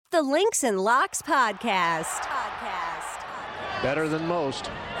The Links and Locks podcast. Better than most.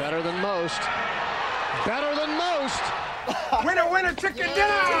 Better than most. Better than most. Winner, winner, chicken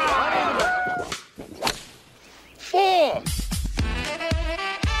dinner! 4.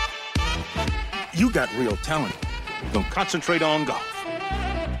 You got real talent. Don't concentrate on golf.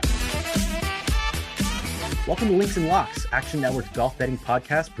 Welcome to Links and Locks, Action Network's golf betting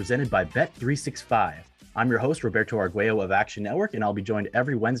podcast presented by Bet365. I'm your host, Roberto Arguello of Action Network, and I'll be joined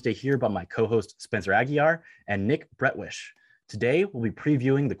every Wednesday here by my co-host Spencer Aguiar and Nick Bretwish. Today, we'll be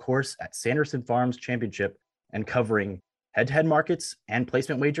previewing the course at Sanderson Farms Championship and covering head-to-head markets and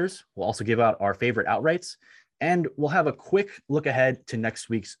placement wagers. We'll also give out our favorite outrights, and we'll have a quick look ahead to next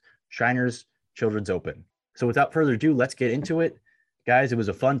week's Shriners Children's Open. So without further ado, let's get into it. Guys, it was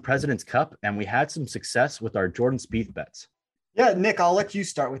a fun President's Cup, and we had some success with our Jordan Spieth bets. Yeah, Nick, I'll let you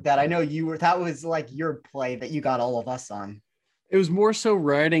start with that. I know that was like your play that you got all of us on. It was more so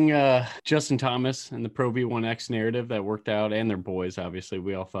riding Justin Thomas and the Pro V1X narrative that worked out, and their boys, obviously.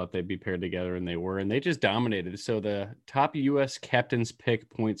 We all thought they'd be paired together, and they were, and they just dominated. So the top U.S. captain's pick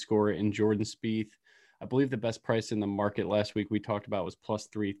point scorer in Jordan Spieth, I believe the best price in the market last week we talked about was plus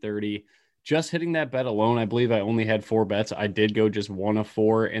 330. Just hitting that bet alone, I believe I only had 4 bets. I did go just 1 of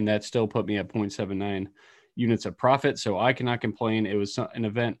 4, and that still put me at 0.79 units of profit. So I cannot complain. It was an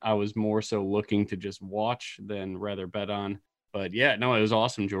event I was more so looking to just watch than rather bet on. But yeah, no, it was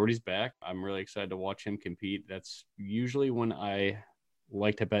awesome. Jordy's back. I'm really excited to watch him compete. That's usually when I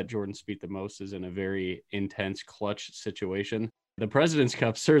like to bet Jordan Spieth the most, is in a very intense clutch situation. The President's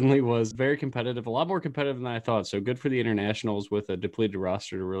Cup certainly was very competitive, a lot more competitive than I thought. So good for the internationals with a depleted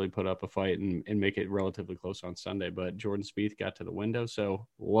roster to really put up a fight and make it relatively close on Sunday. But Jordan Spieth got to the window, so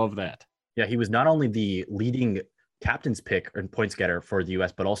love that. Yeah, he was not only the leading captain's pick and points getter for the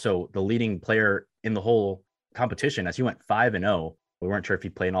U.S., but also the leading player in the whole competition as he went 5-0. We weren't sure if he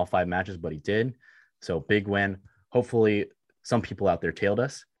played in all 5 matches, but he did. So big win. Hopefully some people out there tailed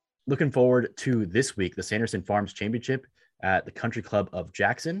us. Looking forward to this week, the Sanderson Farms Championship at the Country Club of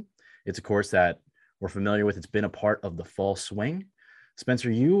Jackson. It's a course that we're familiar with. It's been a part of the fall swing.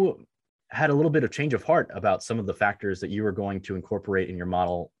 Spencer, you had a little bit of change of heart about some of the factors that you were going to incorporate in your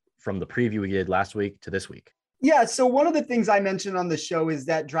model from the preview we did last week to this week. Yeah, so one of the things I mentioned on the show is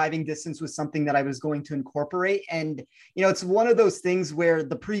that driving distance was something that I was going to incorporate. And, it's one of those things where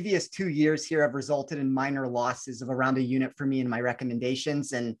the previous 2 years here have resulted in minor losses of around a unit for me in my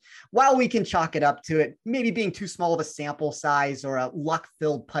recommendations. And while we can chalk it up to it maybe being too small of a sample size or a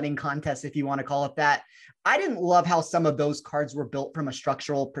luck-filled putting contest, if you want to call it that, I didn't love how some of those cards were built from a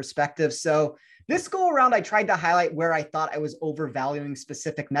structural perspective. So this go around, I tried to highlight where I thought I was overvaluing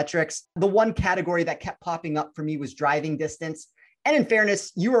specific metrics. The one category that kept popping up for me was driving distance. And in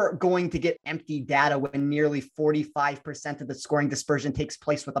fairness, you are going to get empty data when nearly 45% of the scoring dispersion takes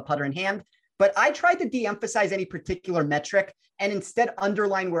place with a putter in hand. But I tried to de-emphasize any particular metric and instead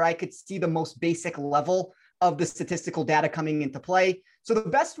underline where I could see the most basic level of the statistical data coming into play. So the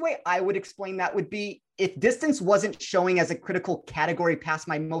best way I would explain that would be if distance wasn't showing as a critical category past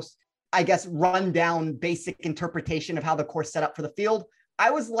my most, run down basic interpretation of how the course set up for the field, I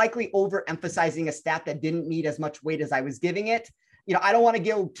was likely overemphasizing a stat that didn't need as much weight as I was giving it. I don't want to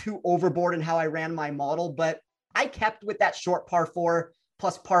go too overboard in how I ran my model, but I kept with that short par 4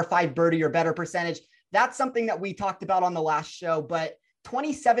 plus par 5 birdie or better percentage. That's something that we talked about on the last show, but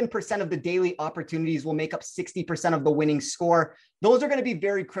 27% of the daily opportunities will make up 60% of the winning score. Those are going to be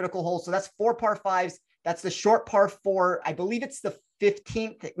very critical holes. So that's 4 par 5s. That's the short par 4. I believe it's the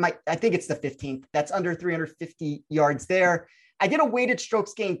 15th. I think it's the 15th. That's under 350 yards there. I did a weighted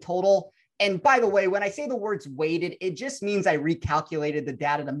strokes gained total. And by the way, when I say the words weighted, it just means I recalculated the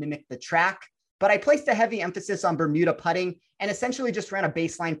data to mimic the track. But I placed a heavy emphasis on Bermuda putting and essentially just ran a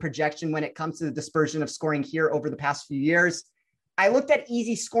baseline projection when it comes to the dispersion of scoring here over the past few years. I looked at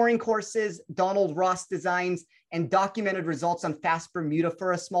easy scoring courses, Donald Ross designs, and documented results on fast Bermuda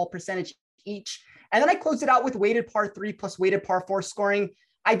for a small percentage each. And then I closed it out with weighted par 3 plus weighted par 4 scoring.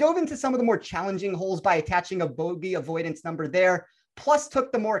 I dove into some of the more challenging holes by attaching a bogey avoidance number there, plus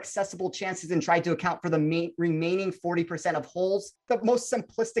took the more accessible chances and tried to account for the remaining 40% of holes. The most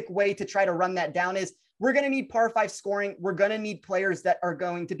simplistic way to try to run that down is we're going to need par 5 scoring. We're going to need players that are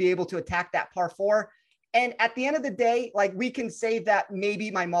going to be able to attack that par 4. And at the end of the day, we can say that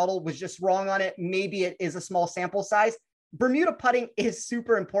maybe my model was just wrong on it. Maybe it is a small sample size. Bermuda putting is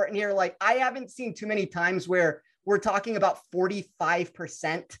super important here. I haven't seen too many times where we're talking about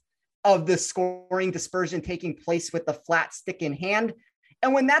 45% of the scoring dispersion taking place with the flat stick in hand.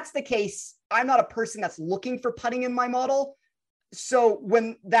 And when that's the case, I'm not a person that's looking for putting in my model. So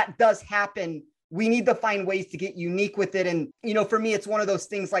when that does happen, we need to find ways to get unique with it. And, for me, it's one of those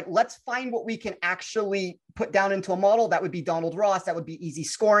things like, let's find what we can actually put down into a model. That would be Donald Ross. That would be easy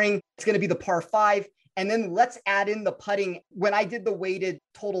scoring. It's going to be the par 5. And then let's add in the putting. When I did the weighted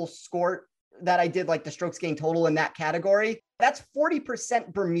total score that I did, like the strokes gained total in that category, that's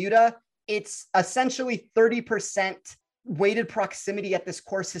 40% Bermuda. It's essentially 30% weighted proximity at this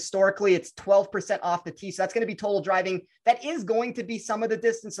course. Historically, it's 12% off the tee. So that's going to be total driving. That is going to be some of the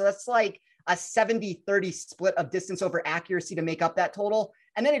distance. So that's like a 70-30 split of distance over accuracy to make up that total.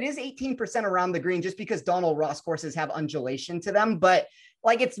 And then it is 18% around the green, just because Donald Ross courses have undulation to them. But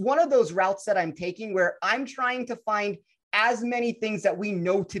like, it's one of those routes that I'm taking where I'm trying to find as many things that we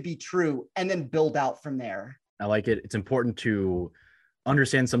know to be true and then build out from there. I like it. It's important to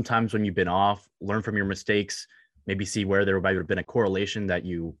understand sometimes when you've been off, learn from your mistakes, maybe see where there might have been a correlation that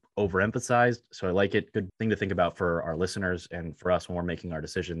you overemphasized. So I like it. Good thing to think about for our listeners and for us when we're making our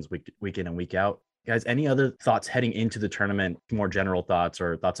decisions week in and week out. Guys, any other thoughts heading into the tournament, more general thoughts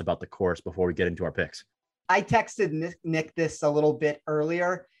or thoughts about the course before we get into our picks? I texted Nick this a little bit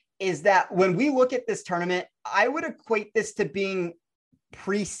earlier, is that when we look at this tournament, I would equate this to being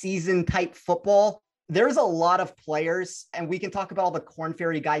preseason type football. There's a lot of players, and we can talk about all the Korn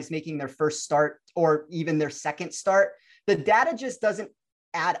Ferry guys making their first start or even their second start. The data just doesn't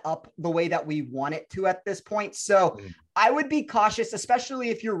add up the way that we want it to at this point. So I would be cautious, especially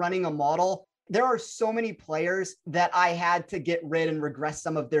if you're running a model. There are so many players that I had to get rid and regress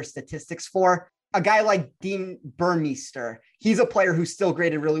some of their statistics for. A guy like Dean Burmeister, he's a player who still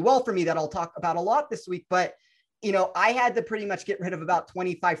graded really well for me that I'll talk about a lot this week. But, I had to pretty much get rid of about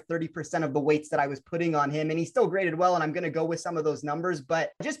 25-30% of the weights that I was putting on him. And he still graded well. And I'm going to go with some of those numbers.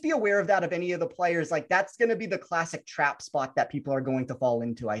 But just be aware of that, of any of the players. Like, that's going to be the classic trap spot that people are going to fall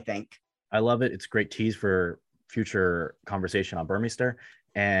into, I think. I love it. It's a great tease for future conversation on Burmeister.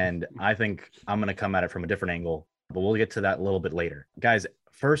 And I think I'm going to come at it from a different angle. But we'll get to that a little bit later. Guys,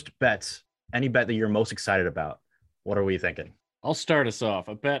 first bets. Any bet that you're most excited about? What are we thinking? I'll start us off.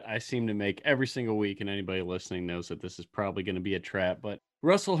 A bet I seem to make every single week, and anybody listening knows that this is probably going to be a trap, but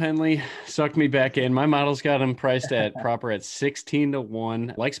Russell Henley sucked me back in. My model's got him priced at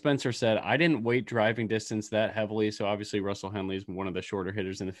 16-1. Like Spencer said, I didn't weight driving distance that heavily, so obviously Russell Henley is one of the shorter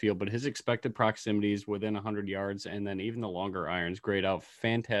hitters in the field, but his expected proximities within 100 yards, and then even the longer irons grade out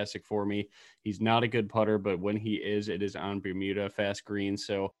fantastic for me. He's not a good putter, but when he is, it is on Bermuda, fast green,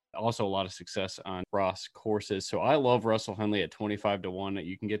 so also a lot of success on Ross courses. So I love Russell Henley at 25-1.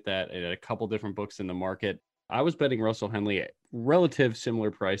 You can get that at a couple different books in the market. I was betting Russell Henley at relative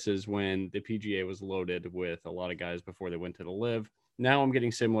similar prices when the PGA was loaded with a lot of guys before they went to the LIV. Now I'm getting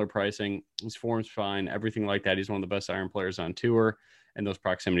similar pricing. His form's fine, everything like that. He's one of the best iron players on tour. And those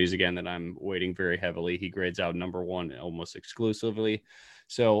proximities, again, that I'm weighting very heavily. He grades out number one almost exclusively.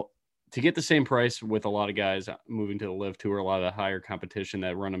 So to get the same price with a lot of guys moving to the LIV Tour, a lot of the higher competition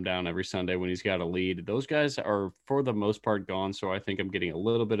that run him down every Sunday when he's got a lead, those guys are for the most part gone. So I think I'm getting a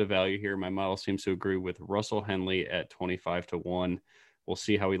little bit of value here. My model seems to agree with Russell Henley at 25-1. We'll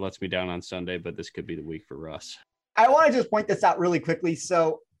see how he lets me down on Sunday, but this could be the week for Russ. I want to just point this out really quickly.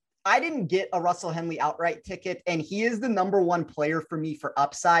 So I didn't get a Russell Henley outright ticket, and he is the number one player for me for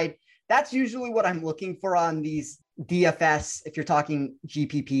upside. That's usually what I'm looking for on these DFS. If you're talking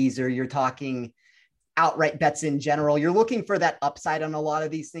GPPs or you're talking outright bets in general, you're looking for that upside on a lot of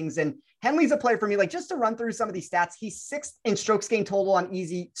these things. And Henley's a player for me, like just to run through some of these stats. He's 6th in strokes gained total on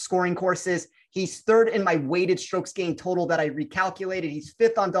easy scoring courses. He's 3rd in my weighted strokes gained total that I recalculated. He's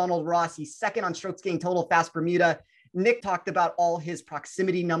 5th on Donald Ross. He's 2nd on strokes gained total fast Bermuda. Nick talked about all his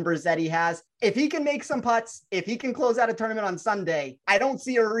proximity numbers that he has. If he can make some putts, if he can close out a tournament on Sunday, I don't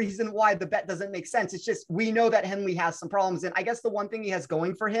see a reason why the bet doesn't make sense. It's just, we know that Henley has some problems. And I guess the one thing he has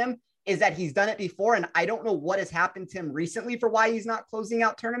going for him is that he's done it before. And I don't know what has happened to him recently for why he's not closing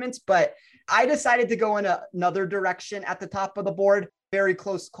out tournaments, but I decided to go in another direction at the top of the board. Very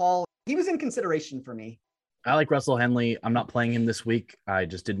close call. He was in consideration for me. I like Russell Henley. I'm not playing him this week. I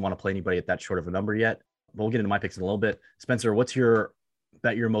just didn't want to play anybody at that short of a number yet. But we'll get into my picks in a little bit. Spencer, what's your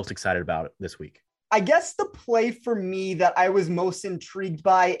bet you're most excited about this week? I guess the play for me that I was most intrigued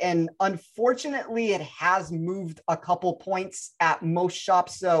by, and unfortunately it has moved a couple points at most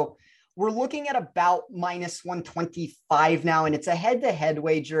shops. So we're looking at about minus 125 now, and it's a head-to-head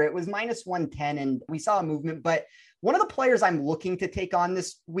wager. It was minus 110, and we saw a movement. But one of the players I'm looking to take on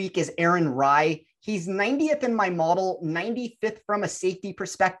this week is Aaron Rai. He's 90th in my model, 95th from a safety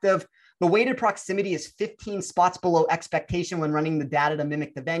perspective. The weighted proximity is 15 spots below expectation when running the data to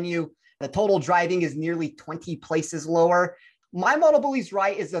mimic the venue. The total driving is nearly 20 places lower. My model believes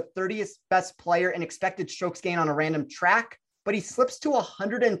Rai is the 30th best player in expected strokes gain on a random track. but he slips to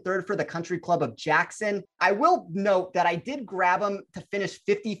 103rd for the Country Club of Jackson. I will note that I did grab him to finish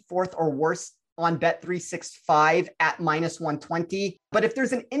 54th or worse on Bet365 at -120. But if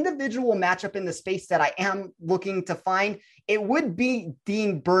there's an individual matchup in the space that I am looking to find, it would be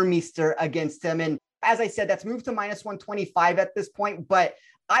Dean Burmeister against him. And as I said, that's moved to -125 at this point, but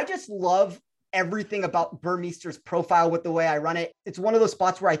I just love everything about Burmeister's profile with the way I run it. It's one of those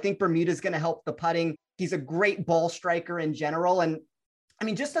spots where I think Bermuda is going to help the putting. He's a great ball striker in general. And I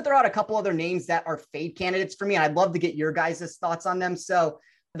mean, just to throw out a couple other names that are fade candidates for me, and I'd love to get your guys' thoughts on them. So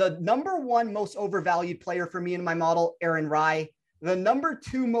the number one most overvalued player for me in my model, Aaron Rai. The number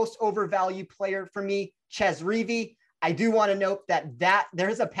two most overvalued player for me, Chez Reavie. I do want to note that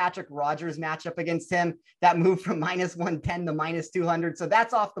there's a Patrick Rogers matchup against him that moved from -110 to -200. So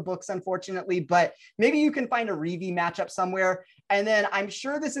that's off the books, unfortunately, but maybe you can find a Reavie matchup somewhere. And then I'm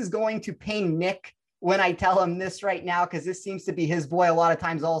sure this is going to pain Nick when I tell him this right now, because this seems to be his boy a lot of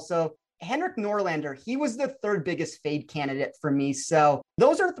times also. Henrik Norlander, he was the third biggest fade candidate for me. So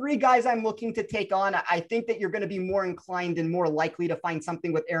those are three guys I'm looking to take on. I think that you're going to be more inclined and more likely to find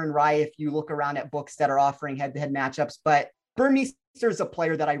something with Aaron Rai if you look around at books that are offering head-to-head matchups. But Burmeister's a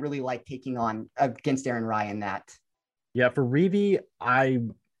player that I really like taking on against Aaron Rai in that. Yeah, for Reavie, I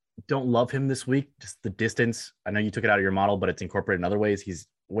don't love him this week. Just the distance. I know you took it out of your model, but it's incorporated in other ways. He's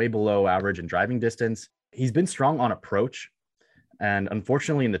way below average in driving distance. He's been strong on approach. And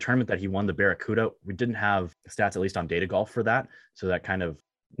unfortunately, in the tournament that he won, the Barracuda, we didn't have stats, at least on Data Golf, for that. So that kind of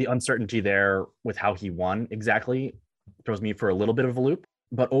the uncertainty there with how he won exactly throws me for a little bit of a loop.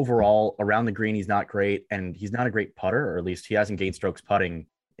 But overall, around the green, he's not great. And he's not a great putter, or at least he hasn't gained strokes putting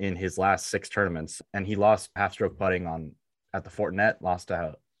in his last 6 tournaments. And he lost half stroke putting at the Fortinet, lost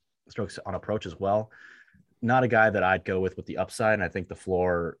strokes on approach as well. Not a guy that I'd go with the upside. And I think the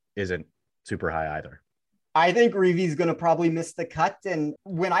floor isn't super high either. I think Reavie's going to probably miss the cut. And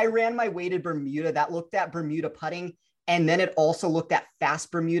when I ran my weighted Bermuda, that looked at Bermuda putting, and then it also looked at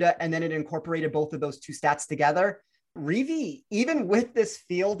fast Bermuda, and then it incorporated both of those two stats together. Reavie, even with this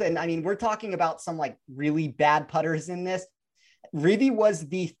field, and I mean, we're talking about some like really bad putters in this, Reavie was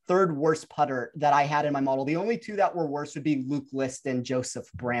the third worst putter that I had in my model. The only two that were worse would be Luke List and Joseph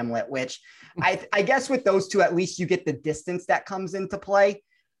Bramlett, which I guess with those two, at least you get the distance that comes into play.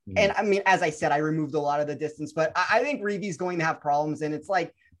 And I mean, as I said, I removed a lot of the distance, but I think Reavie's going to have problems. And it's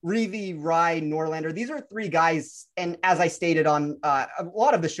like Reavie, Rai, Norlander. These are three guys. And as I stated on a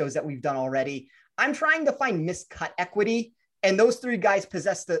lot of the shows that we've done already, I'm trying to find miscut equity. And those three guys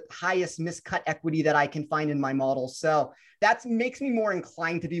possess the highest miscut equity that I can find in my model. So that makes me more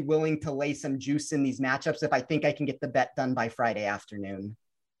inclined to be willing to lay some juice in these matchups if I think I can get the bet done by Friday afternoon.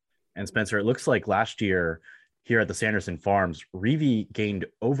 And Spencer, it looks like last year here at the Sanderson Farms, Reavie gained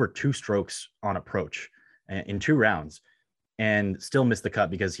over 2 strokes on approach in 2 rounds and still missed the cut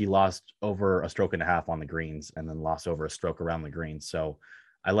because he lost over a stroke and a half on the greens and then lost over a stroke around the greens. So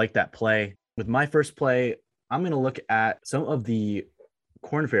I like that play. With my first play, I'm going to look at some of the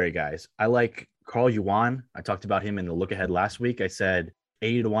Corn Ferry guys. I like Carl Yuan. I talked about him in the look ahead last week. I said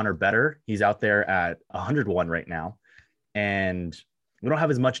 80-1 or better. He's out there at 101 right now. And we don't have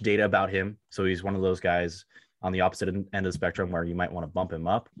as much data about him. So he's one of those guys on the opposite end of the spectrum where you might want to bump him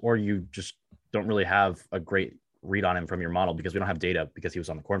up, or you just don't really have a great read on him from your model because we don't have data because he was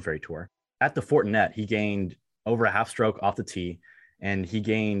on the Corn Ferry Tour. At the Fortinet, he gained over a half stroke off the tee, and he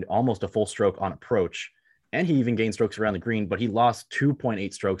gained almost a full stroke on approach, and he even gained strokes around the green, but he lost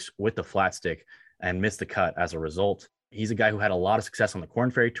 2.8 strokes with the flat stick and missed the cut as a result. He's a guy who had a lot of success on the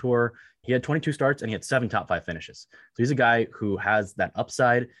Corn Ferry Tour. He had 22 starts and he had 7 top 5 finishes. So he's a guy who has that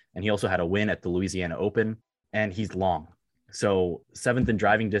upside, and he also had a win at the Louisiana Open. And he's long. So 7th in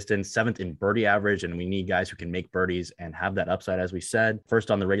driving distance, 7th in birdie average. And we need guys who can make birdies and have that upside, as we said. First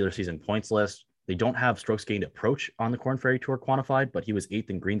on the regular season points list. They don't have strokes gained approach on the Corn Ferry Tour quantified, but he was 8th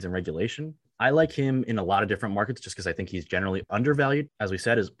in greens and regulation. I like him in a lot of different markets just because I think he's generally undervalued. As we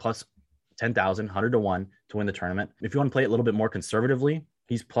said, is plus 10,000, 100-1 to win the tournament. If you want to play it a little bit more conservatively,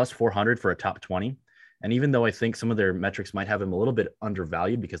 he's plus 400 for a top 20. And even though I think some of their metrics might have him a little bit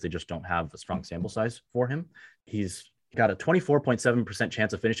undervalued because they just don't have a strong sample size for him, he's got a 24.7%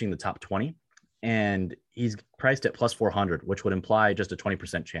 chance of finishing the top 20. And he's priced at plus 400, which would imply just a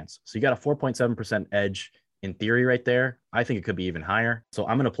 20% chance. So you got a 4.7% edge in theory right there. I think it could be even higher. So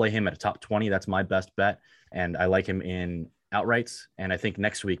I'm going to play him at a top 20. That's my best bet. And I like him in outrights. And I think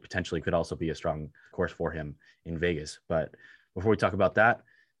next week potentially could also be a strong course for him in Vegas. But before we talk about that,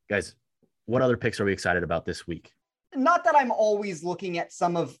 guys, what other picks are we excited about this week? Not that I'm always looking at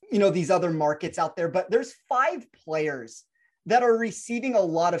some of, these other markets out there, but there's 5 players that are receiving a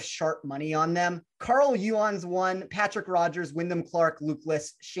lot of sharp money on them. Carl Yuan's one, Patrick Rogers, Wyndham Clark, Luke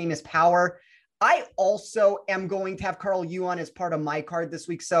List, Seamus Power. I also am going to have Carl Yuan as part of my card this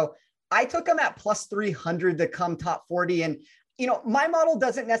week. So I took him at plus 300 to come top 40. And, my model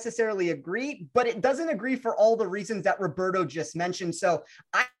doesn't necessarily agree, but it doesn't agree for all the reasons that Roberto just mentioned. So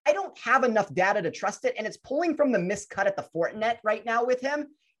I don't have enough data to trust it. And it's pulling from the miscut at the Fortinet right now with him.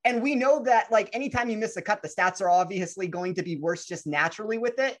 And we know that anytime you miss a cut, the stats are obviously going to be worse just naturally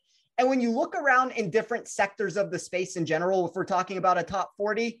with it. And when you look around in different sectors of the space in general, if we're talking about a top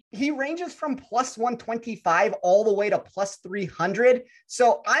 40, he ranges from plus 125 all the way to plus 300.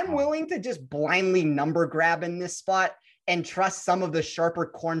 So I'm willing to just blindly number grab in this spot and trust some of the sharper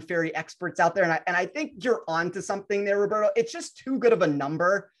Corn Ferry experts out there. And I think you're onto something there, Roberto. It's just too good of a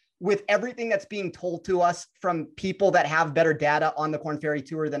number with everything that's being told to us from people that have better data on the Corn Ferry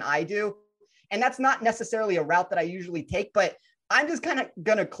Tour than I do. And that's not necessarily a route that I usually take, but I'm just kind of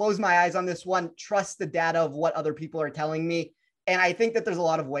going to close my eyes on this one, trust the data of what other people are telling me. And I think that there's a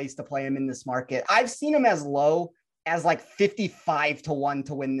lot of ways to play him in this market. I've seen him as low as 55 to 1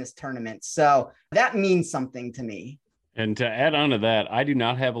 to win this tournament. So that means something to me. And to add on to that, I do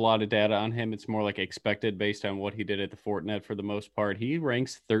not have a lot of data on him. It's more like expected based on what he did at the Fortinet for the most part. He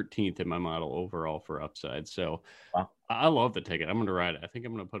ranks 13th in my model overall for upside. So wow. I love the ticket. I'm going to ride it. I think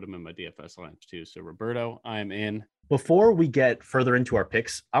I'm going to put him in my DFS lineups too. So Roberto, I'm in. Before we get further into our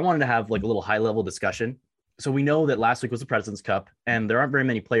picks, I wanted to have a little high level discussion. So we know that last week was the President's Cup, and there aren't very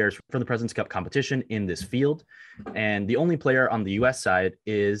many players from the President's Cup competition in this field. And the only player on the US side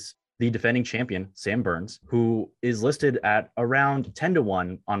is the defending champion, Sam Burns, who is listed at around 10 to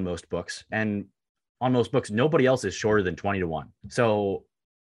 1 on most books. And on most books, nobody else is shorter than 20 to 1. So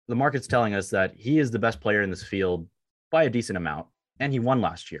the market's telling us that he is the best player in this field by a decent amount. And he won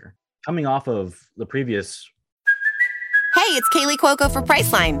last year. Coming off of the previous... Hey, it's Kaylee Cuoco for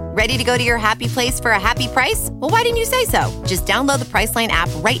Priceline. Ready to go to your happy place for a happy price? Well, why didn't you say so? Just download the Priceline app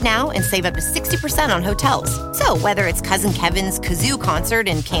right now and save up to 60% on hotels. So whether it's Cousin Kevin's Kazoo Concert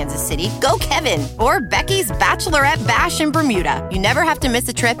in Kansas City, go Kevin, or Becky's Bachelorette Bash in Bermuda, you never have to miss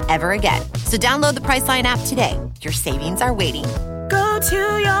a trip ever again. So download the Priceline app today. Your savings are waiting. Go to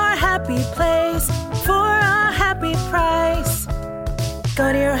your happy place for a happy price.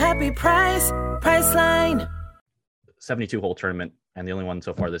 Go to your happy price, Priceline. 72-hole tournament, and the only one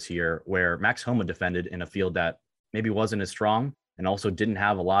so far this year where Max Homa defended in a field that maybe wasn't as strong and also didn't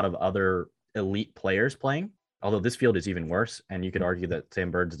have a lot of other elite players playing, although this field is even worse, and you could argue that Sam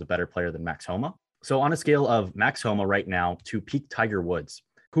Burns is a better player than Max Homa. So on a scale of Max Homa right now to peak Tiger Woods,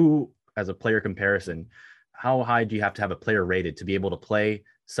 who, as a player comparison, how high do you have to have a player rated to be able to play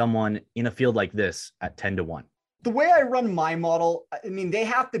someone in a field like this at 10 to 1? The way I run my model, I mean, they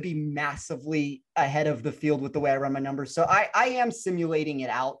have to be massively ahead of the field with the way I run my numbers. So I am simulating it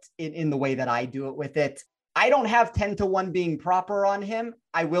out in the way that I do it with it. I don't have 10 to 1 being proper on him.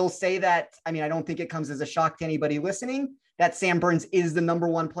 I will say that, I don't think it comes as a shock to anybody listening that Sam Burns is the number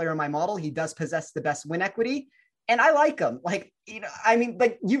one player in my model. He does possess the best win equity. And I like him.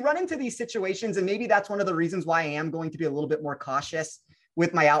 You run into these situations, and maybe that's one of the reasons why I am going to be a little bit more cautious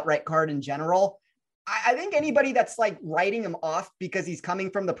with my outright card in general. I think anybody that's writing him off because he's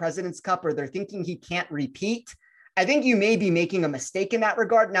coming from the President's Cup or they're thinking he can't repeat, I think you may be making a mistake in that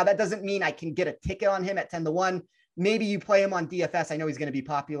regard. Now, that doesn't mean I can get a ticket on him at 10 to 1. Maybe you play him on DFS. I know he's going to be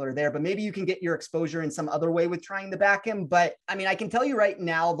popular there, but maybe you can get your exposure in some other way with trying to back him. But I can tell you right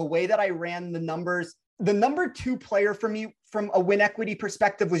now, the way that I ran the numbers, the number 2 player for me from a win equity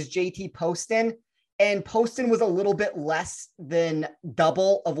perspective was JT Poston. And Poston was a little bit less than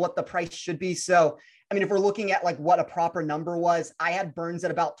double of what the price should be. So, if we're looking at what a proper number was, I had Burns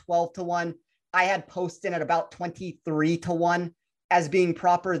at about 12 to 1. I had Poston at about 23 to 1 as being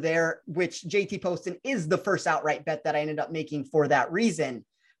proper there, which JT Poston is the first outright bet that I ended up making for that reason.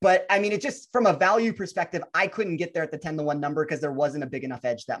 But it just, from a value perspective, I couldn't get there at the 10 to 1 number because there wasn't a big enough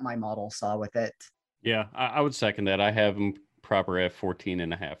edge that my model saw with it. Yeah, I would second that. I have him proper at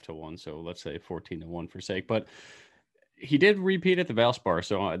 14.5 to 1. So let's say 14 to 1 for sake, but he did repeat at the Valspar.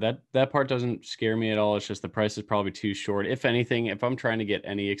 So that part doesn't scare me at all. It's just the price is probably too short. If anything, if I'm trying to get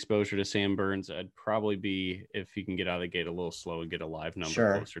any exposure to Sam Burns, I'd probably be, if he can get out of the gate a little slow and get a live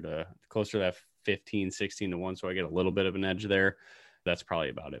number closer to that 15, 16 to 1. So I get a little bit of an edge there. That's probably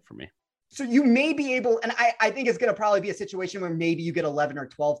about it for me. So you may be able, and I think it's going to probably be a situation where maybe you get 11 or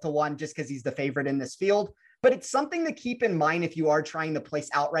 12 to 1 just because he's the favorite in this field. But it's something to keep in mind if you are trying to place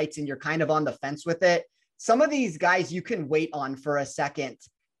outrights and you're kind of on the fence with it. Some of these guys you can wait on for a second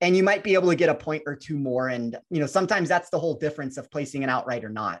and you might be able to get a point or two more. And, sometimes that's the whole difference of placing an outright or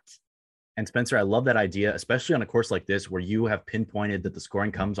not. And Spencer, I love that idea, especially on a course like this where you have pinpointed that the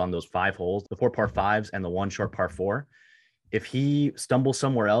scoring comes on those 5 holes, the 4 par 5s and the 1 short par 4. If he stumbles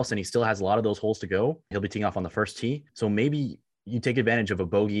somewhere else and he still has a lot of those holes to go, he'll be teeing off on the first tee. So maybe you take advantage of a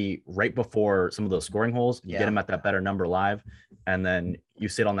bogey right before some of those scoring holes. You get him at that better number live, and then you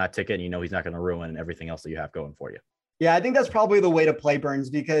sit on that ticket and you know he's not going to ruin everything else that you have going for you. Yeah, I think that's probably the way to play, Burns,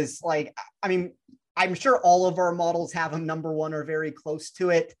 because I'm sure all of our models have him number 1 or very close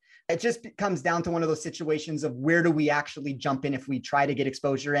to it. It just comes down to one of those situations of where do we actually jump in if we try to get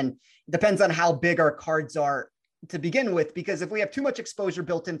exposure, and it depends on how big our cards are to begin with, because if we have too much exposure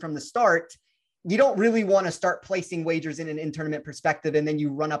built in from the start, you don't really want to start placing wagers in an in-tournament perspective, and then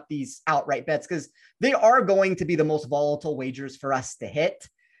you run up these outright bets because they are going to be the most volatile wagers for us to hit.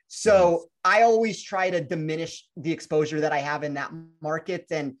 So I always try to diminish the exposure that I have in that market.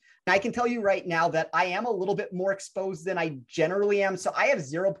 And I can tell you right now that I am a little bit more exposed than I generally am. So I have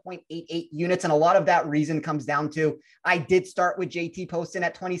 0.88 units. And a lot of that reason comes down to, I did start with JT Poston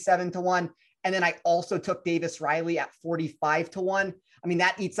at 27-1. And then I also took Davis Riley at 45-1. I mean,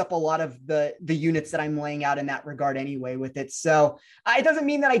 that eats up a lot of the units that I'm laying out in that regard anyway with it. So it doesn't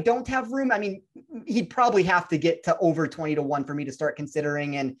mean that I don't have room. I mean, he'd probably have to get to over 20-1 for me to start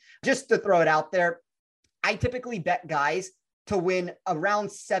considering. And just to throw it out there, I typically bet guys to win around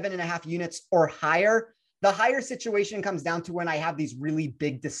 7.5 units or higher. The higher situation comes down to when I have these really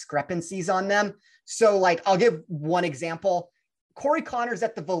big discrepancies on them. So like, I'll give one example. Corey Connors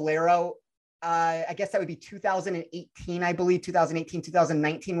at the Valero, I guess that would be 2018, I believe, 2018,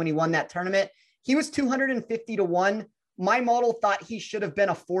 2019, when he won that tournament. He was 250-1. My model thought he should have been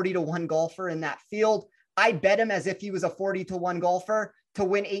a 40-1 golfer in that field. I bet him as if he was a 40-1 golfer to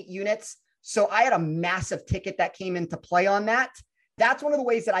win 8 units. So I had a massive ticket that came into play on that. That's one of the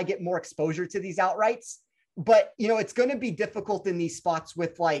ways that I get more exposure to these outrights. But, you know, it's going to be difficult in these spots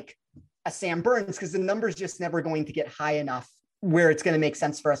with like a Sam Burns because the number's just never going to get high enough where it's going to make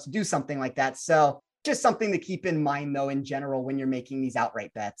sense for us to do something like that. So just something to keep in mind, though, in general, when you're making these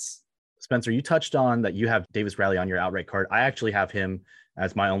outright bets. Spencer, you touched on that you have Davis Riley on your outright card. I actually have him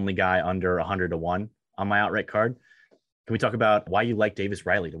as my only guy under 100-1 on my outright card. Can we talk about why you like Davis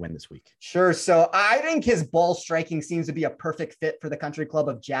Riley to win this week? Sure. So I think his ball striking seems to be a perfect fit for the Country Club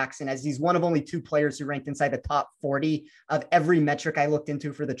of Jackson, as he's one of only 2 players who ranked inside the top 40 of every metric I looked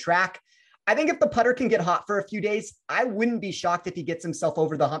into for the track. I think if the putter can get hot for a few days, I wouldn't be shocked if he gets himself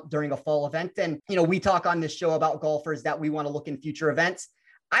over the hump during a fall event. And, you know, we talk on this show about golfers that we want to look in future events.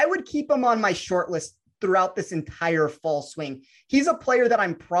 I would keep him on my short list throughout this entire fall swing. He's a player that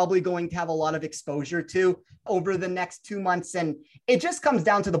I'm probably going to have a lot of exposure to over the next 2 months. And it just comes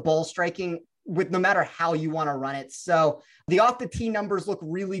down to the ball striking with no matter how you want to run it. So the off the tee numbers look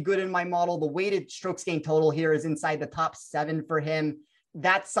really good in my model. The weighted strokes gained total here is inside the top 7 for him.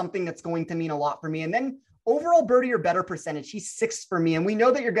 That's something that's going to mean a lot for me. And then overall birdie or better percentage, he's 6th for me. And we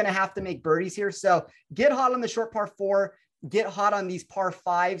know that you're going to have to make birdies here. So get hot on the short par 4, get hot on these par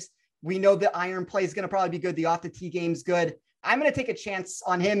 5s. We know the iron play is going to probably be good. The off the tee game's good. I'm going to take a chance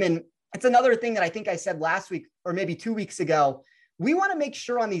on him. And it's another thing that I think I said last week or maybe 2 weeks ago. We want to make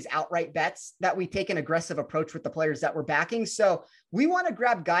sure on these outright bets that we take an aggressive approach with the players that we're backing. So we want to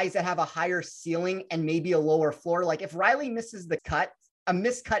grab guys that have a higher ceiling and maybe a lower floor. Like if Riley misses the cut, a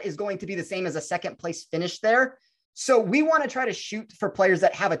missed cut is going to be the same as a second place finish there. So we want to try to shoot for players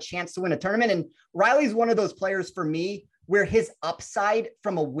that have a chance to win a tournament. And Riley's one of those players for me where his upside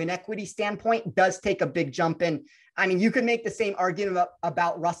from a win equity standpoint does take a big jump in. I mean, you could make the same argument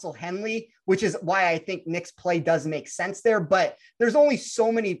about Russell Henley, which is why I think Nick's play does make sense there. But there's only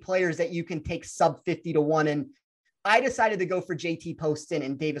so many players that you can take sub 50-1. And I decided to go for JT Poston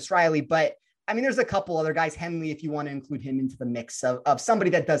and Davis Riley, but I mean, there's a couple other guys, Henley, if you want to include him into the mix of somebody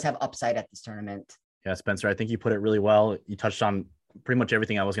that does have upside at this tournament. Yeah, Spencer, I think you put it really well. You touched on pretty much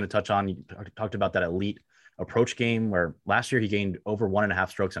everything I was going to touch on. You talked about that elite approach game where last year he gained over 1.5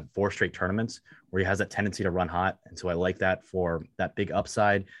 strokes in 4 straight tournaments where he has that tendency to run hot. And so I like that for that big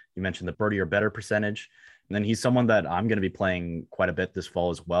upside. You mentioned the birdie or better percentage. And then he's someone that I'm going to be playing quite a bit this fall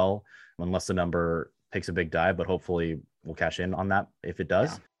as well, unless the number takes a big dive, but hopefully we'll cash in on that if it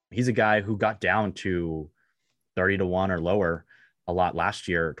does. Yeah. He's a guy who got down to 30-1 or lower a lot last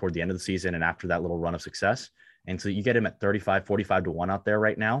year toward the end of the season and after that little run of success. And so you get him at 35, 45-1 out there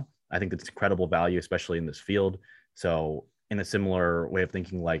right now. I think that's incredible value, especially in this field. So in a similar way of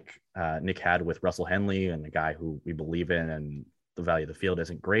thinking like Nick had with Russell Henley and a guy who we believe in and the value of the field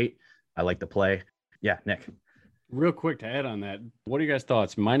isn't great, I like the play. Yeah, Nick. Real quick to add on that, what are you guys'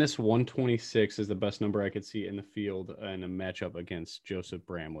 thoughts? Minus 126 is the best number I could see in the field in a matchup against Joseph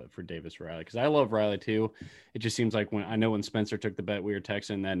Bramlett for Davis Riley. Because I love Riley too. It just seems like when Spencer took the bet, we were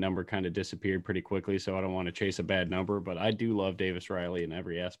texting, that number kind of disappeared pretty quickly. So I don't want to chase a bad number, but I do love Davis Riley in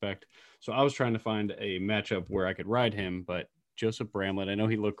every aspect. So I was trying to find a matchup where I could ride him, but Joseph Bramlett, I know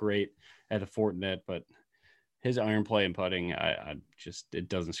he looked great at the Fortinet, but his iron play and putting, it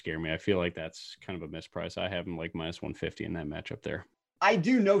doesn't scare me. I feel like that's kind of a misprice. I have him like minus 150 in that matchup there. I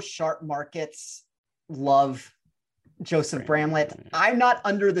do know sharp markets love Joseph Bramlett. I'm not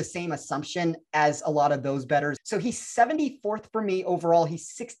under the same assumption as a lot of those bettors. So he's 74th for me overall.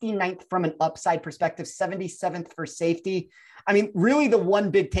 He's 69th from an upside perspective, 77th for safety. I mean, really the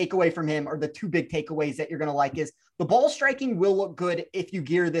one big takeaway from him, or the two big takeaways that you're going to like, is the ball striking will look good if you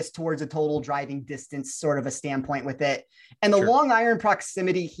gear this towards a total driving distance sort of a standpoint with it. And the long iron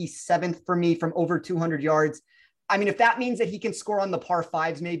proximity, he's 7th for me from over 200 yards. I mean, if that means that he can score on the par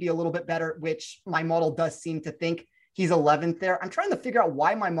fives, maybe a little bit better, which my model does seem to think he's 11th there. I'm trying to figure out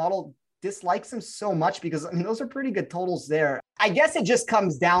why my model dislikes him so much, because I mean, those are pretty good totals there. I guess it just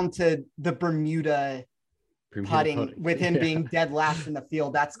comes down to the Bermuda putting with him being dead last in the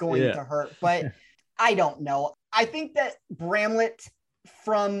field. That's going to hurt, but I don't know. I think that Bramlett,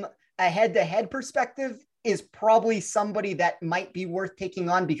 from a head-to-head perspective, is probably somebody that might be worth taking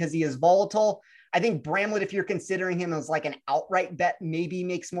on because he is volatile. I think Bramlett, if you're considering him as like an outright bet, maybe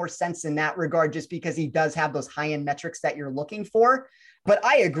makes more sense in that regard, just because he does have those high-end metrics that you're looking for. But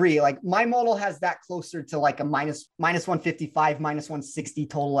I agree, like my model has that closer to like a minus 155, minus 160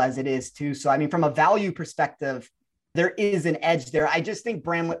 total as it is too. So, I mean, from a value perspective, there is an edge there. I just think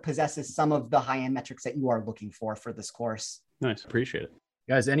Bramlett possesses some of the high-end metrics that you are looking for this course. Nice. Appreciate it.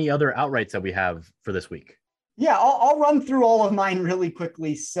 Guys, any other outrights that we have for this week? Yeah, I'll run through all of mine really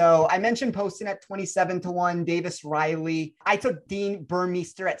quickly. So I mentioned Poston at 27-1, Davis Riley. I took Dean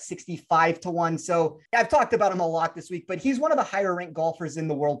Burmeister at 65-1. So I've talked about him a lot this week, but he's one of the higher ranked golfers in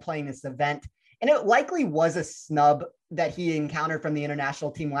the world playing this event. And it likely was a snub that he encountered from the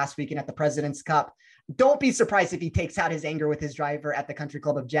international team last weekend at the President's Cup. Don't be surprised if he takes out his anger with his driver at the Country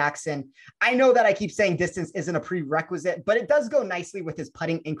Club of Jackson. I know that I keep saying distance isn't a prerequisite, but it does go nicely with his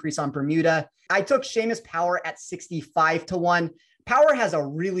putting increase on Bermuda. I took Seamus Power at 65-1. Power has a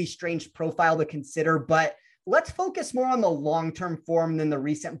really strange profile to consider, but let's focus more on the long-term form than the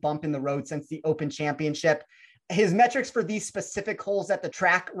recent bump in the road since the Open Championship. His metrics for these specific holes at the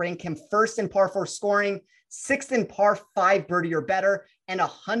track rank him first in par 4 scoring, 6th in par 5 birdie or better, and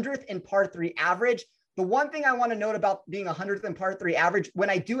 100th in par 3 average. The one thing I want to note about being 100th in par 3 average, when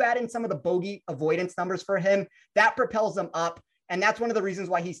I do add in some of the bogey avoidance numbers for him, that propels him up. And that's one of the reasons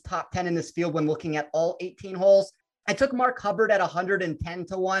why he's top 10 in this field when looking at all 18 holes. I took Mark Hubbard at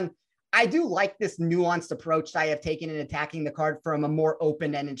 110-1. I do like this nuanced approach I have taken in attacking the card from a more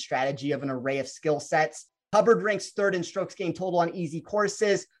open-ended strategy of an array of skill sets. Hubbard ranks 3rd in strokes gained total on easy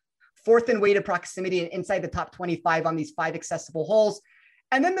courses, 4th in weighted proximity, and inside the top 25 on these 5 accessible holes.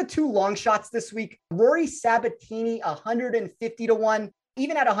 And then the 2 long shots this week, Rory Sabatini, 150-1.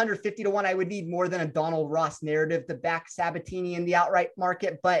 Even at 150-1, I would need more than a Donald Ross narrative to back Sabatini in the outright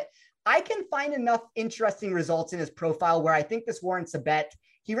market. But I can find enough interesting results in his profile where I think this warrants a bet.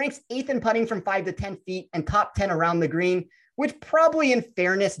 He ranks 8th in putting from 5 to 10 feet and top 10 around the green, which probably in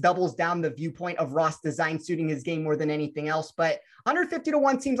fairness doubles down the viewpoint of Ross design suiting his game more than anything else. But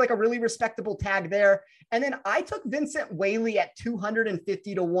 150-1 seems like a really respectable tag there. And then I took Vincent Whaley at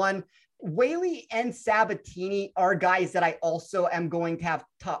 250-1. Whaley and Sabatini are guys that I also am going to have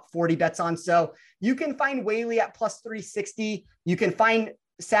top 40 bets on. So you can find Whaley at plus 360. You can find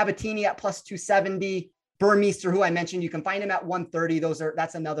Sabatini at plus 270. Burmeister, who I mentioned, you can find him at 130.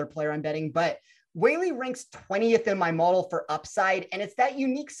 That's another player I'm betting. But Whaley ranks 20th in my model for upside, and it's that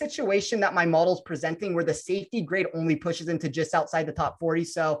unique situation that my model's presenting where the safety grade only pushes into just outside the top 40.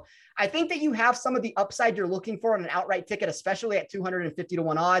 So I think that you have some of the upside you're looking for on an outright ticket, especially at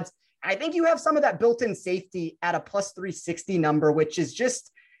 250-1 odds. And I think you have some of that built-in safety at a plus 360 number, which is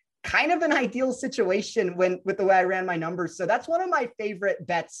just kind of an ideal situation with the way I ran my numbers. So that's one of my favorite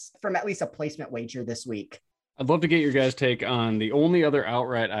bets from at least a placement wager this week. I'd love to get your guys' take on the only other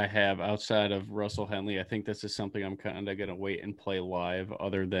outright I have outside of Russell Henley. I think this is something I'm kind of going to wait and play live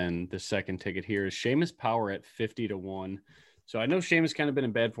other than the second ticket here is Seamus Power at 50-1. So I know Seamus kind of been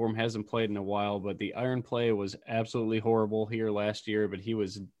in bad form, hasn't played in a while, but the iron play was absolutely horrible here last year, but he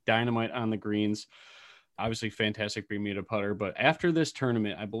was dynamite on the greens. Obviously fantastic Bermuda putter, but after this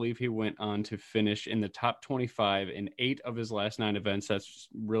tournament, I believe he went on to finish in the top 25 in 8 of his last 9 events. That's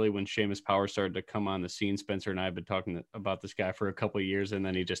really when Seamus Power started to come on the scene. Spencer and I have been talking about this guy for a couple of years, and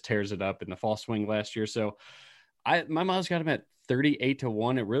then he just tears it up in the fall swing last year. So My mom's got him at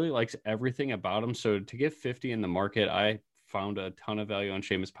 38-1. It really likes everything about him. So to get 50 in the market, I found a ton of value on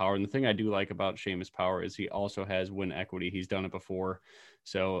Seamus Power. And the thing I do like about Seamus Power is he also has win equity. He's done it before.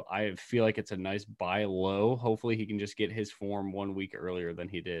 So I feel like it's a nice buy low. Hopefully he can just get his form 1 week earlier than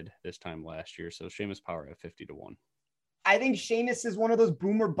he did this time last year. So Seamus Power at 50-1. I think Seamus is one of those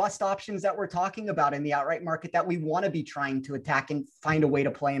boomer bust options that we're talking about in the outright market that we want to be trying to attack and find a way to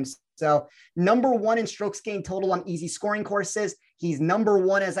play him. So number 1 in strokes gained total on easy scoring courses. He's number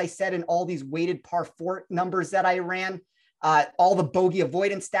 1, as I said, in all these weighted par 4 numbers that I ran. All the bogey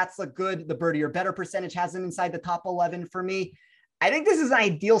avoidance stats look good. The birdie or better percentage has him inside the top 11 for me. I think this is an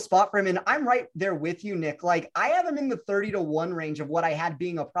ideal spot for him. And I'm right there with you, Nick. Like, I have him in the 30-1 range of what I had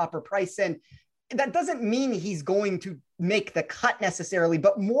being a proper price. And that doesn't mean he's going to make the cut necessarily,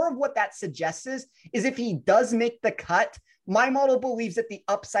 but more of what that suggests is if he does make the cut, my model believes that the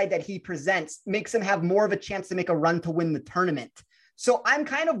upside that he presents makes him have more of a chance to make a run to win the tournament. So I'm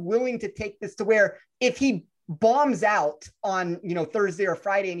kind of willing to take this to where if he bombs out on, Thursday or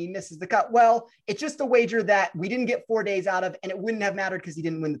Friday and he misses the cut, well, it's just a wager that we didn't get 4 days out of, and it wouldn't have mattered because he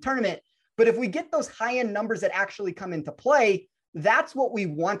didn't win the tournament. But if we get those high-end numbers that actually come into play, that's what we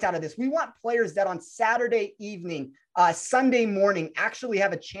want out of this. We want players that on Saturday evening, Sunday morning, actually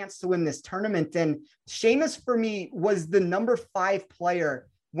have a chance to win this tournament. And Seamus, for me, was the number 5 player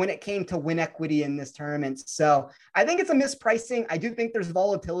when it came to win equity in this tournament. So I think it's a mispricing. I do think there's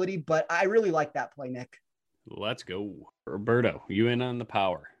volatility, but I really like that play, Nick. Let's go. Roberto, you in on the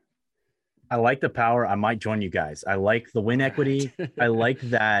Power? I like the Power. I might join you guys. I like the win equity. I like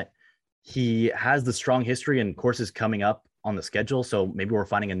that he has the strong history and courses coming up on the schedule. So maybe we're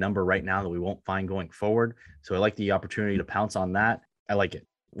finding a number right now that we won't find going forward. So I like the opportunity to pounce on that. I like it.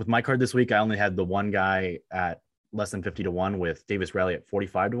 With my card this week, I only had the one guy at less than 50-1 with Davis Riley at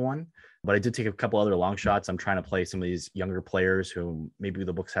 45-1, but I did take a couple other long shots. I'm trying to play some of these younger players who maybe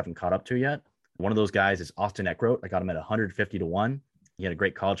the books haven't caught up to yet. One of those guys is Austin Eckroat. I got him at 150-1. He had a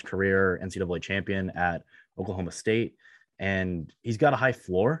great college career, NCAA champion at Oklahoma State, and he's got a high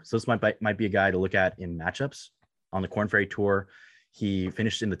floor. So this might be a guy to look at in matchups. On the Korn Ferry Tour, he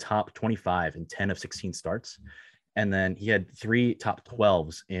finished in the top 25 in 10 of 16 starts. And then he had 3 top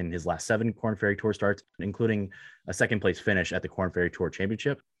 12s in his last 7 Korn Ferry Tour starts, including a second place finish at the Korn Ferry Tour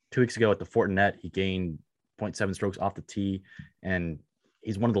Championship. 2 weeks ago at the Fortinet, he gained 0.7 strokes off the tee, and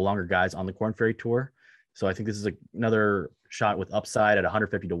he's one of the longer guys on the Korn Ferry Tour. So I think this is another shot with upside at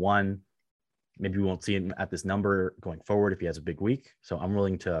 150-1. Maybe we won't see him at this number going forward if he has a big week. So I'm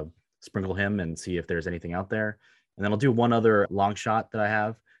willing to sprinkle him and see if there's anything out there. And then I'll do one other long shot that I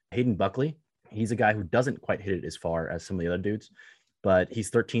have, Hayden Buckley. He's a guy who doesn't quite hit it as far as some of the other dudes, but he's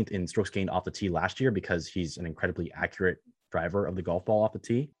 13th in strokes gained off the tee last year because he's an incredibly accurate driver of the golf ball off the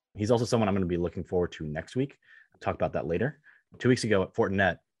tee. He's also someone I'm going to be looking forward to next week. I'll talk about that later. 2 weeks ago at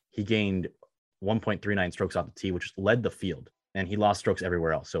Fortinet, he gained 1.39 strokes off the tee, which led the field, and he lost strokes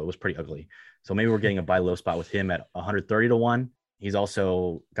everywhere else. So it was pretty ugly. So maybe we're getting a buy low spot with him at 130-1. He's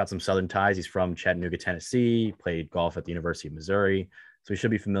also got some Southern ties. He's from Chattanooga, Tennessee, played golf at the University of Missouri. So he should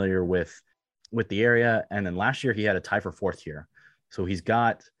be familiar with the area. And then last year he had a tie for 4th here. So he's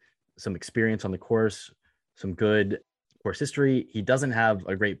got some experience on the course, some good course history. He doesn't have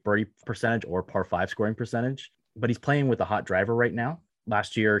a great birdie percentage or par 5 scoring percentage, but he's playing with a hot driver right now.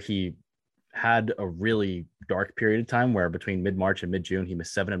 Last year he had a really dark period of time where between mid-March and mid-June, he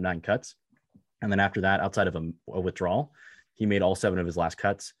missed 7 of 9 cuts. And then after that, outside of a withdrawal, he made all 7 of his last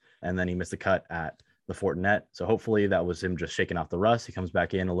cuts, and then he missed a cut at the Fortinet. So hopefully that was him just shaking off the rust. He comes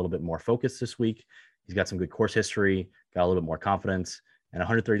back in a little bit more focused this week. He's got some good course history, got a little bit more confidence. And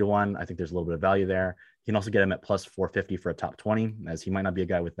 130-1, I think there's a little bit of value there. You can also get him at plus 450 for a top 20, as he might not be a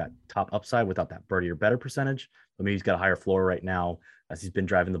guy with that top upside without that birdie or better percentage. But maybe he's got a higher floor right now, as he's been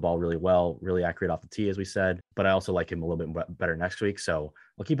driving the ball really well, really accurate off the tee, as we said. But I also like him a little bit better next week. So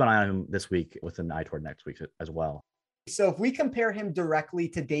I'll keep an eye on him this week with an eye toward next week as well. So if we compare him directly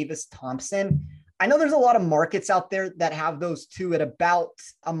to Davis Thompson, I know there's a lot of markets out there that have those two at about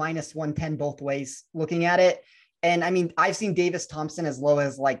a minus 110 both ways looking at it. And I mean, I've seen Davis Thompson as low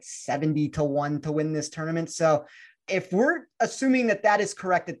as like 70-1 to win this tournament. So if we're assuming that that is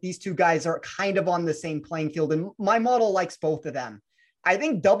correct, that these two guys are kind of on the same playing field, and my model likes both of them, I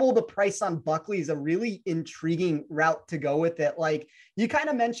think double the price on Buckley is a really intriguing route to go with it. Like you kind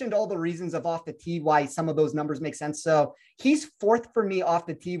of mentioned all the reasons of off the tee, why some of those numbers make sense. So he's 4th for me off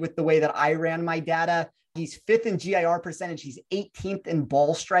the tee with the way that I ran my data. He's 5th in GIR percentage. He's 18th in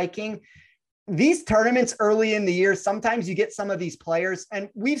ball striking. These tournaments early in the year, sometimes you get some of these players, and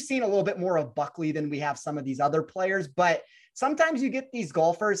we've seen a little bit more of Buckley than we have some of these other players, but sometimes you get these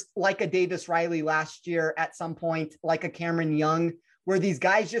golfers like a Davis Riley last year at some point, like a Cameron Young, where these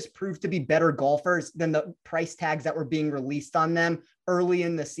guys just proved to be better golfers than the price tags that were being released on them early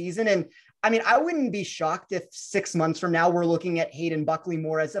in the season. And I mean, I wouldn't be shocked if 6 months from now, we're looking at Hayden Buckley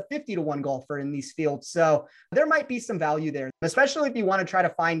more as a 50-1 golfer in these fields. So there might be some value there, especially if you want to try to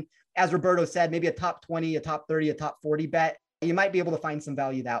find, as Roberto said, maybe a top 20, a top 30, a top 40 bet. You might be able to find some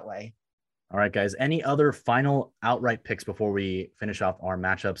value that way. All right, guys. Any other final outright picks before we finish off our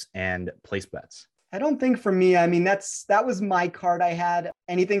matchups and place bets? I don't think for me. I mean, that was my card I had.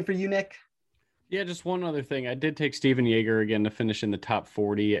 Anything for you, Nick? Yeah, just one other thing. I did take Steven Yeager again to finish in the top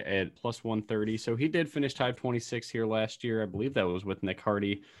 40 at plus 130. So he did finish top 26 here last year. I believe that was with Nick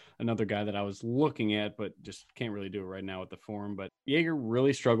Hardy, another guy that I was looking at, but just can't really do it right now with the form. But Yeager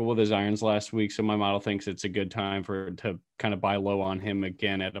really struggled with his irons last week. So my model thinks it's a good time to kind of buy low on him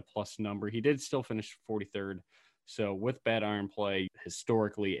again at a plus number. He did still finish 43rd. So with bad iron play,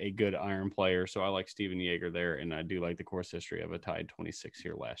 historically a good iron player. So I like Steven Yeager there. And I do like the course history of a tied 26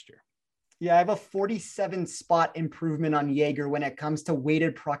 here last year. Yeah, I have a 47 spot improvement on Yeager when it comes to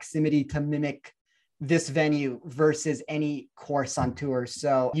weighted proximity to mimic this venue versus any course on tour.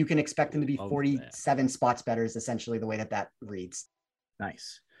 So you can expect him to be 47 spots better is essentially the way that reads.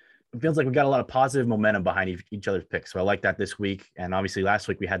 Nice. It feels like we've got a lot of positive momentum behind each other's picks. So I like that this week. And obviously last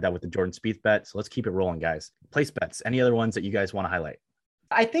week we had that with the Jordan Spieth bet. So let's keep it rolling, guys. Place bets. Any other ones that you guys want to highlight?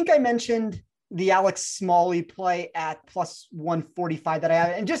 I think I mentioned the Alex Smalley play at plus 145 that I have.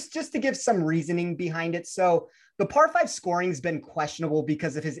 And just to give some reasoning behind it. So the par 5 scoring has been questionable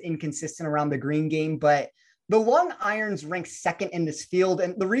because of his inconsistent around the green game, but the long irons rank second in this field.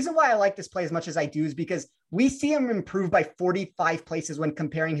 And the reason why I like this play as much as I do is because we see him improve by 45 places when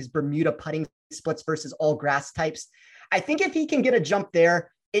comparing his Bermuda putting splits versus all grass types. I think if he can get a jump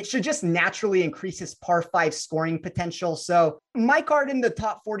there, it should just naturally increase his par 5 scoring potential. So my card in the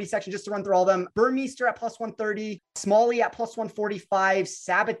top 40 section, just to run through all of them, Burmeister at plus 130, Smalley at plus 145,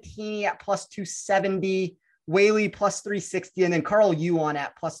 Sabatini at plus 270, Whaley plus 360, and then Carl Yuan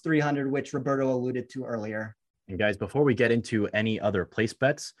at plus 300, which Roberto alluded to earlier. And guys, before we get into any other place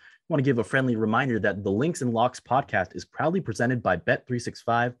bets, I want to give a friendly reminder that the Links and Locks podcast is proudly presented by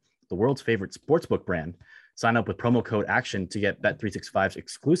Bet365, the world's favorite sportsbook brand. Sign up with promo code ACTION to get Bet365's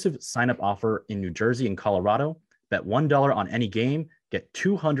exclusive sign-up offer in New Jersey and Colorado. Bet $1 on any game, get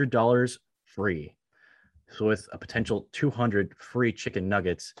 $200 free. So with a potential 200 free chicken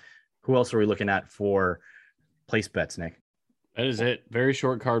nuggets, who else are we looking at for place bets, Nick? That is it. Very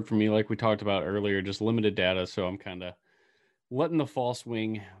short card for me, like we talked about earlier, just limited data. So I'm kind of letting the fall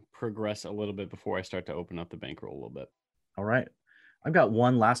swing progress a little bit before I start to open up the bankroll a little bit. All right. I've got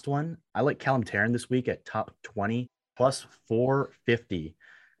one last one. I like Callum Tarren this week at top 20 plus 450.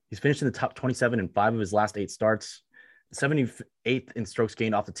 He's finished in the top 27 in 5 of his last 8 starts, 78th in strokes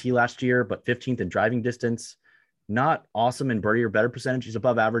gained off the tee last year, but 15th in driving distance. Not awesome in birdie or better percentage. He's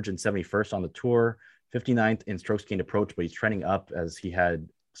above average and 71st on the tour, 59th in strokes gained approach, but he's trending up as he had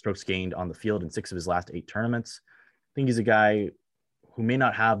strokes gained on the field in 6 of his last 8 tournaments. I think he's a guy who may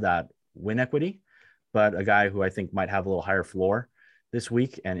not have that win equity, but a guy who I think might have a little higher floor this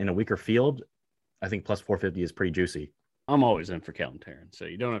week, and in a weaker field, I think plus 450 is pretty juicy. I'm always in for Callum Tarren, so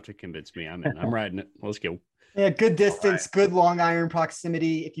you don't have to convince me. I'm in. I'm riding it. Let's go. Yeah, good distance, good long iron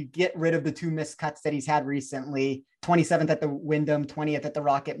proximity. If you get rid of the 2 missed cuts that he's had recently, 27th at the Wyndham, 20th at the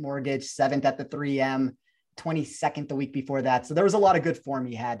Rocket Mortgage, 7th at the 3M, 22nd the week before that. So there was a lot of good form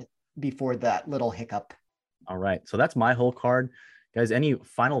he had before that little hiccup. All right. So that's my whole card. Guys, any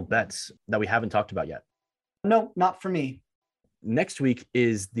final bets that we haven't talked about yet? No, not for me. Next week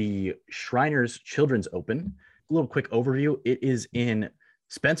is the Shriners Children's Open. A little quick overview. It is in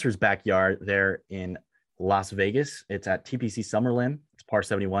Spencer's backyard there in Las Vegas. It's at TPC Summerlin. It's par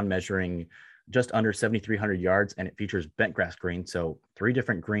 71, measuring just under 7,300 yards, and it features bent grass greens. So 3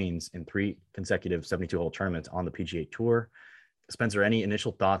 different greens in 3 consecutive 72-hole tournaments on the PGA Tour. Spencer, any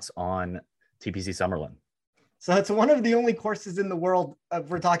initial thoughts on TPC Summerlin? So it's one of the only courses in the world,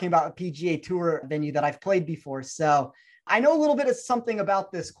 we're talking about a PGA Tour venue, that I've played before. So I know a little bit of something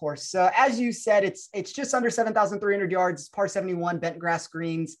about this course. So as you said, it's just under 7,300 yards, par 71, bent grass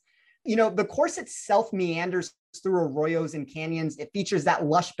greens. You know, the course itself meanders through arroyos and canyons. It features that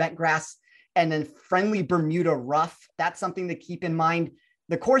lush bent grass and then friendly Bermuda rough. That's something to keep in mind.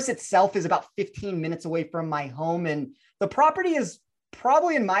 The course itself is about 15 minutes away from my home, and the property is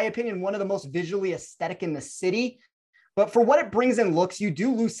probably, in my opinion, one of the most visually aesthetic in the city. But for what it brings in looks, you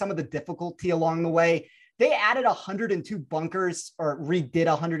do lose some of the difficulty along the way. They added 102 bunkers, or redid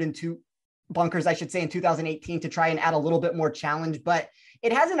 102 bunkers, I should say, in 2018 to try and add a little bit more challenge, but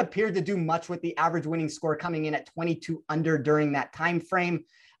it hasn't appeared to do much with the average winning score coming in at 22 under during that time frame.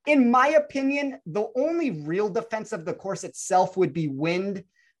 In my opinion, the only real defense of the course itself would be wind.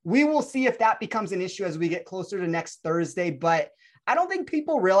 We will see if that becomes an issue as we get closer to next Thursday, but I don't think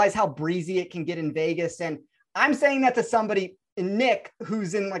people realize how breezy it can get in Vegas. And I'm saying that to somebody, Nick,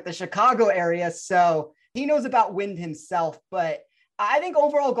 who's in like the Chicago area, so he knows about wind himself, but I think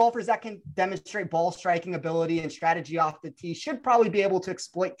overall golfers that can demonstrate ball striking ability and strategy off the tee should probably be able to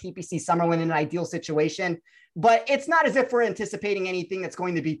exploit TPC Summerlin in an ideal situation. But it's not as if we're anticipating anything that's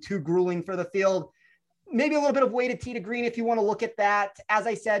going to be too grueling for the field. Maybe a little bit of weighted tee to green if you want to look at that. As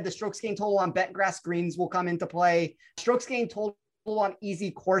I said, the strokes gained total on bent grass greens will come into play. Strokes gained total on easy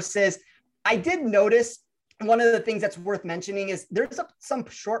courses. I did notice one of the things that's worth mentioning is there's some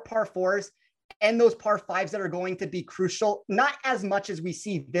short par fours and those par fives that are going to be crucial, not as much as we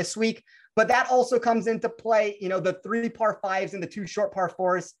see this week, but that also comes into play. You know, the 3 par fives and the 2 short par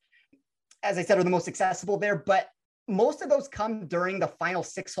fours, as I said, are the most accessible there, but most of those come during the final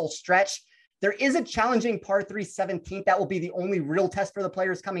 6-hole stretch. There is a challenging par 3 17th. That will be the only real test for the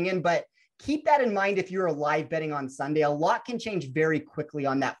players coming in, but keep that in mind if you're live betting on Sunday. A lot can change very quickly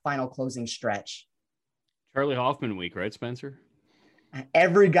on that final closing stretch. Charlie Hoffman week, right, Spencer?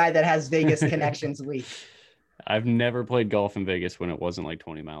 Every guy that has Vegas connections week. I've never played golf in Vegas when it wasn't like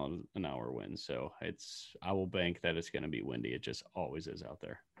 20 miles an hour winds. So I will bank that it's going to be windy. It just always is out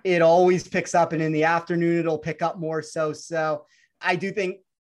there. It always picks up, and in the afternoon, it'll pick up more so. So I do think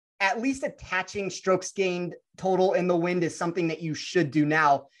at least attaching strokes gained total in the wind is something that you should do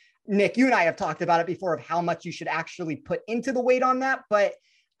now. Nick, you and I have talked about it before of how much you should actually put into the weight on that, but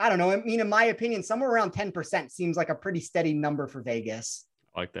I don't know. I mean, in my opinion, somewhere around 10% seems like a pretty steady number for Vegas.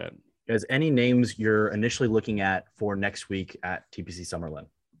 I like that. Guys, any names you're initially looking at for next week at TPC Summerlin?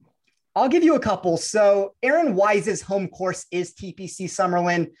 I'll give you a couple. So Aaron Wise's home course is TPC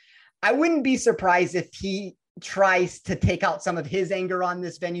Summerlin. I wouldn't be surprised if he tries to take out some of his anger on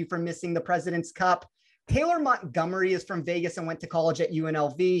this venue for missing the President's Cup. Taylor Montgomery is from Vegas and went to college at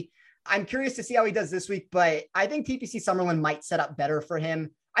UNLV. I'm curious to see how he does this week, but I think TPC Summerlin might set up better for him.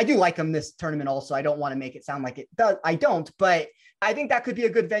 I do like him this tournament also. I don't want to make it sound like it does. I don't, but I think that could be a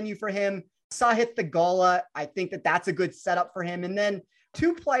good venue for him. Sahith Theegala, I think that that's a good setup for him. And then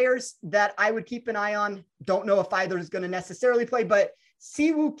 2 players that I would keep an eye on. Don't know if either is going to necessarily play, but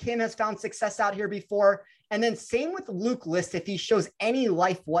Siwoo Kim has found success out here before. And then same with Luke List if he shows any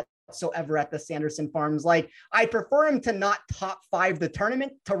life whatsoever at the Sanderson Farms. Like, I prefer him to not top 5 the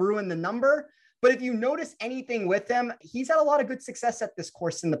tournament to ruin the number. But if you notice anything with him, he's had a lot of good success at this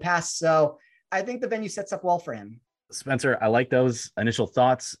course in the past. So I think the venue sets up well for him. Spencer, I like those initial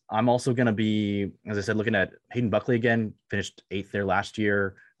thoughts. I'm also going to be, as I said, looking at Hayden Buckley again, finished 8th there last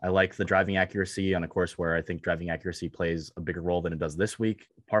year. I like the driving accuracy on a course where I think driving accuracy plays a bigger role than it does this week.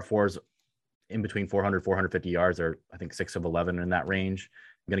 Par 4s in between 400, 450 yards are, I think, 6 of 11 in that range.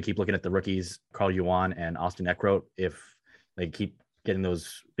 I'm going to keep looking at the rookies, Carl Yuan and Austin Eckroat. If they keep getting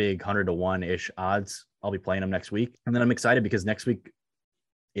those big 100 to 1-ish odds, I'll be playing them next week. And then I'm excited because next week,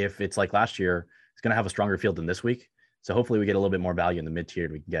 if it's like last year, it's going to have a stronger field than this week. So hopefully we get a little bit more value in the mid-tier.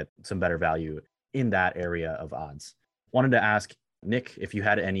 We can get some better value in that area of odds. Wanted to ask Nick if you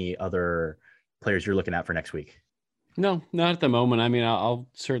had any other players you're looking at for next week. No, not at the moment. I mean, I'll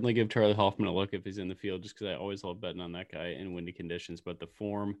certainly give Charlie Hoffman a look if he's in the field, just because I always love betting on that guy in windy conditions. But the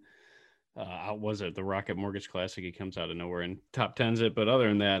form, was it the Rocket Mortgage Classic? He comes out of nowhere and top 10s it. But other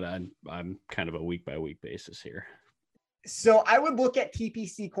than that, I'm kind of a week by week basis here. So I would look at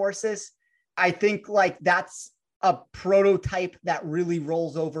TPC courses. I think like that's a prototype that really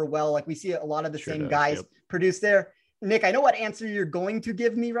rolls over well. Like we see a lot of the same guys produce there. Nick, I know what answer you're going to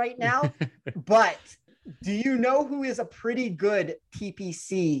give me right now, but do you know who is a pretty good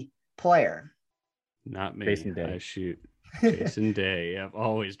TPC player? Not me. Jason Day. I shoot. Jason Day. Yeah,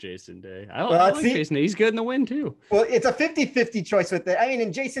 always Jason Day. I like Jason Day. He's good in the wind too. Well, it's a 50-50 choice with it. I mean,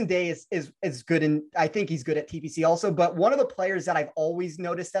 and Jason Day is good, and I think he's good at TPC also. But one of the players that I've always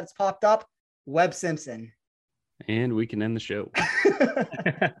noticed that's popped up, Webb Simpson. And we can end the show.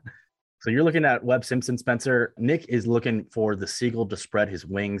 So you're looking at Webb Simpson, Spencer. Nick is looking for the seagull to spread his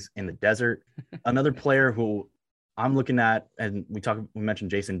wings in the desert. Another player who I'm looking at, and we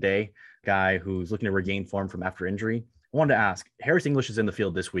mentioned Jason Day, guy who's looking to regain form from after injury. I wanted to ask, Harris English is in the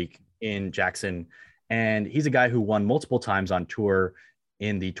field this week in Jackson, and he's a guy who won multiple times on tour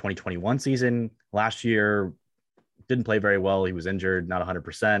in the 2021 season. Last year, didn't play very well. He was injured, not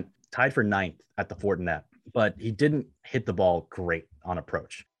 100%, tied for 9th at the Fortinet, but he didn't hit the ball great on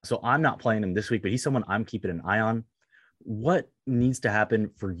approach. So I'm not playing him this week, but he's someone I'm keeping an eye on. What needs to happen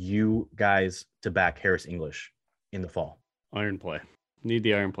for you guys to back Harris English in the fall? Iron play. Need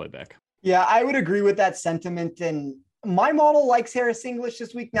the iron play back. Yeah, I would agree with that sentiment. And my model likes Harris English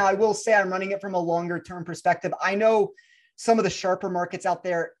this week. Now, I will say I'm running it from a longer term perspective. I know some of the sharper markets out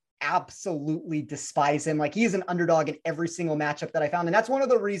there absolutely despise him. Like, he's an underdog in every single matchup that I found. And that's one of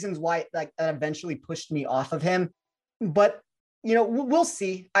the reasons why that eventually pushed me off of him. But, you know, we'll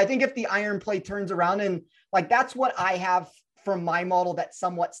see. I think if the iron play turns around, and like, that's what I have from my model that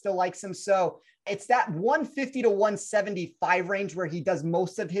somewhat still likes him. So it's that 150 to 175 range where he does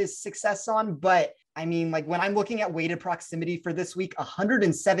most of his success on. But I mean, like, when I'm looking at weighted proximity for this week,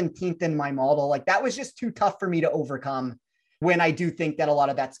 117th in my model, like, that was just too tough for me to overcome, when I do think that a lot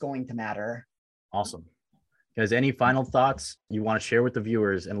of that's going to matter. Awesome. Guys, any final thoughts you want to share with the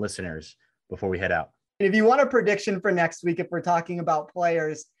viewers and listeners before we head out? And if you want a prediction for next week, if we're talking about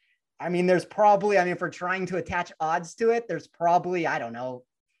players, I mean, there's probably, I mean, if we're trying to attach odds to it, there's probably, I don't know,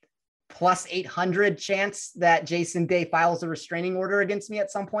 plus 800 chance that Jason Day files a restraining order against me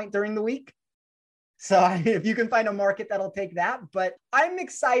at some point during the week. So if you can find a market that'll take that, but I'm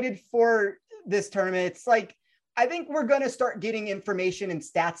excited for this tournament. It's like, I think we're going to start getting information and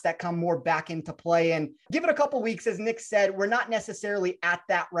stats that come more back into play, and give it a couple weeks. As Nick said, we're not necessarily at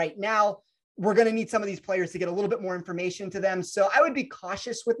that right now. We're going to need some of these players to get a little bit more information to them. So I would be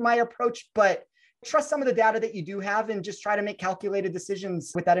cautious with my approach, but trust some of the data that you do have and just try to make calculated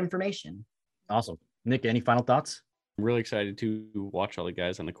decisions with that information. Awesome. Nick, any final thoughts? I'm really excited to watch all the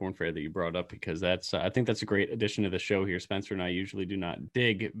guys on the Corn Fair that you brought up, because that's I think that's a great addition to the show here. Spencer and I usually do not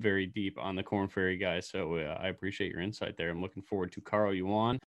dig very deep on the Corn Ferry guys, so I appreciate your insight there. I'm looking forward to Carl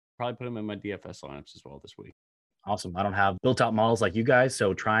Yuan. Probably put him in my DFS lineups as well this week. Awesome. I don't have built-out models like you guys,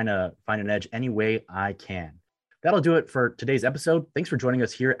 so trying to find an edge any way I can. That'll do it for today's episode. Thanks for joining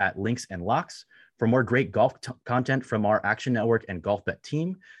us here at Links and Locks. For more great golf content from our Action Network and Golf Bet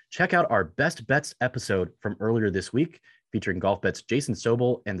team, check out our Best Bets episode from earlier this week, featuring Golf Bet's Jason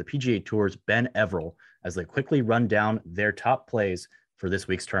Sobel and the PGA Tour's Ben Everill as they quickly run down their top plays for this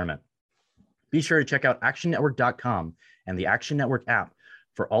week's tournament. Be sure to check out actionnetwork.com and the Action Network app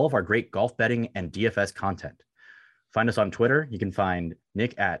for all of our great golf betting and DFS content. Find us on Twitter. You can find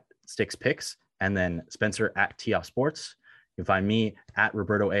Nick at SticksPicks and then Spencer at Tee-Off Sports. You can find me at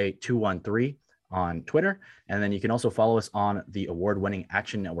Roberto A213 on Twitter. And then you can also follow us on the award-winning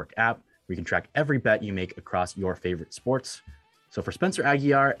Action Network app, where you can track every bet you make across your favorite sports. So for Spencer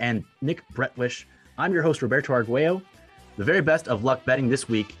Aguiar and Nick Bretwish, I'm your host, Roberto Arguello. The very best of luck betting this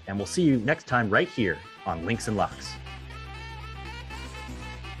week, and we'll see you next time right here on Links and Locks.